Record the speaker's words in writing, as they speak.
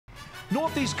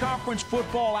Northeast Conference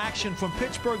football action from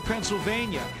Pittsburgh,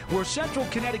 Pennsylvania, where Central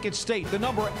Connecticut State, the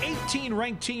number 18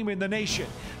 ranked team in the nation,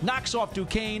 knocks off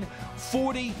Duquesne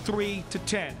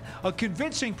 43-10. A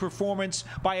convincing performance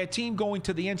by a team going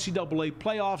to the NCAA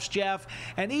playoffs, Jeff.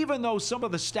 And even though some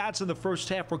of the stats in the first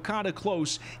half were kind of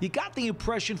close, you got the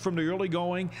impression from the early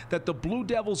going that the Blue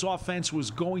Devils offense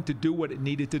was going to do what it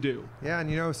needed to do. Yeah, and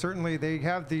you know, certainly they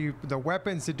have the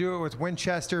weapons to do it with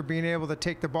Winchester being able to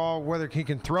take the ball, whether he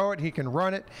can throw it, he can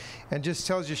run it, and just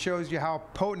shows you how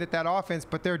potent that offense,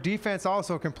 but their defense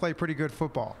also can play pretty good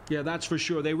football. Yeah, that's for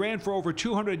sure. They ran for over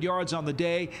 200 yards on the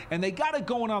day, and they got it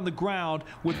going on the ground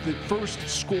with the first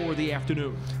score of the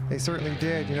afternoon. They certainly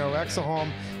did. You know,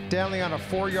 Exelholm downly on a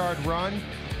 4-yard run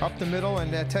up the middle,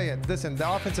 and I tell you, listen, the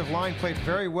offensive line played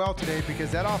very well today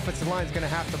because that offensive line is going to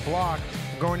have to block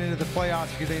going into the playoffs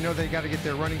because they know they got to get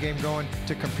their running game going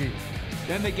to compete.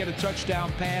 Then they get a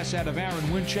touchdown pass out of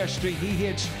Aaron Winchester. He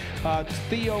hits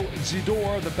Theo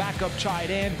Zidor, the backup tight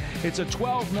end. It's a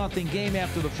 12-0 game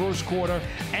after the first quarter.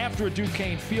 After a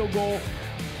Duquesne field goal,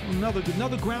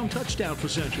 another ground touchdown for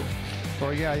Central.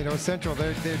 Well, yeah, you know, Central,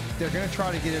 they're going to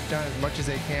try to get it done as much as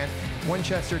they can.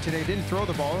 Winchester today didn't throw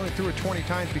the ball, only threw it 20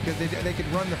 times because they could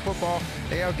run the football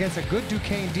against a good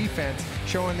Duquesne defense,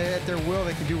 showing that at their will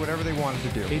they can do whatever they wanted to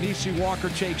do. NEC Walker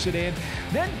takes it in.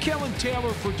 Then Kellen Taylor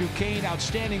for Duquesne,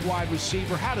 outstanding wide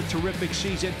receiver, had a terrific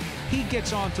season. He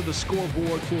gets onto the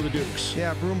scoreboard for the Dukes.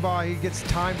 Yeah, Broombaugh, he gets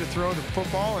time to throw the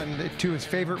football and to his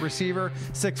favorite receiver,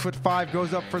 6'5",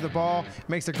 goes up for the ball,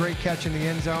 makes a great catch in the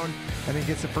end zone, and he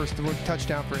gets the first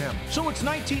touchdown for him. So it's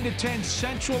 19-10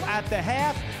 Central at the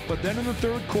half, but then in the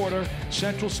third quarter,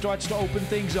 Central starts to open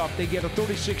things up. They get a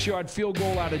 36-yard field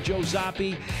goal out of Joe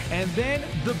Zappi, and then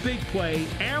the big play,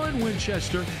 Aaron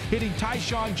Winchester hitting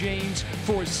Tyshawn James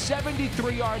for a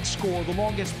 73-yard score, the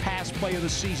longest pass play of the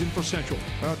season for Central.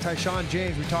 Well, Tyshawn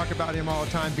James, we talk about him all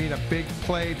the time being a big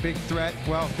play, big threat.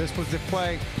 Well, this was the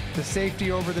play. The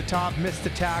safety over the top, missed the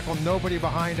tackle, nobody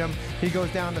behind him. He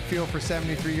goes down the field for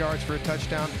 73 yards for a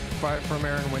touchdown from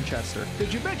Aaron Winchester.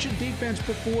 Did you mention defense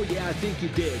before? Yeah, I think you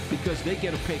did, because they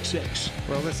get a pick six.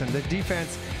 Well, listen, the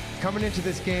defense coming into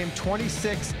this game,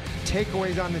 26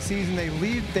 takeaways on the season. They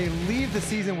leave the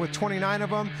season with 29 of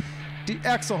them.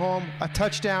 Exelholm, a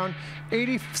touchdown,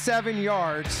 87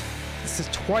 yards. This is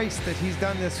twice that he's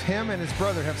done this. Him and his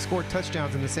brother have scored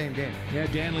touchdowns in the same game. Yeah,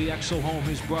 Danley Exelholm,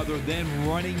 his brother, then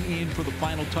running in for the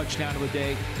final touchdown of the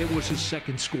day. It was his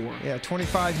second score. Yeah,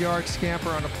 25-yard scamper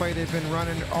on a play they've been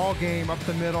running all game up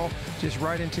the middle, just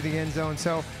right into the end zone.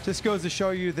 So just goes to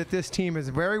show you that this team is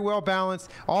very well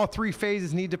balanced. All three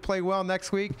phases need to play well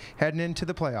next week, heading into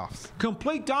the playoffs.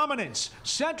 Complete dominance.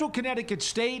 Central Connecticut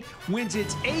State wins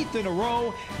its 8th in a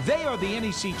row. They are the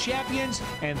NEC champions,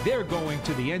 and they're going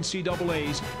to the NCAA's,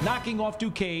 knocking off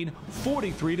Duquesne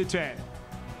 43-10.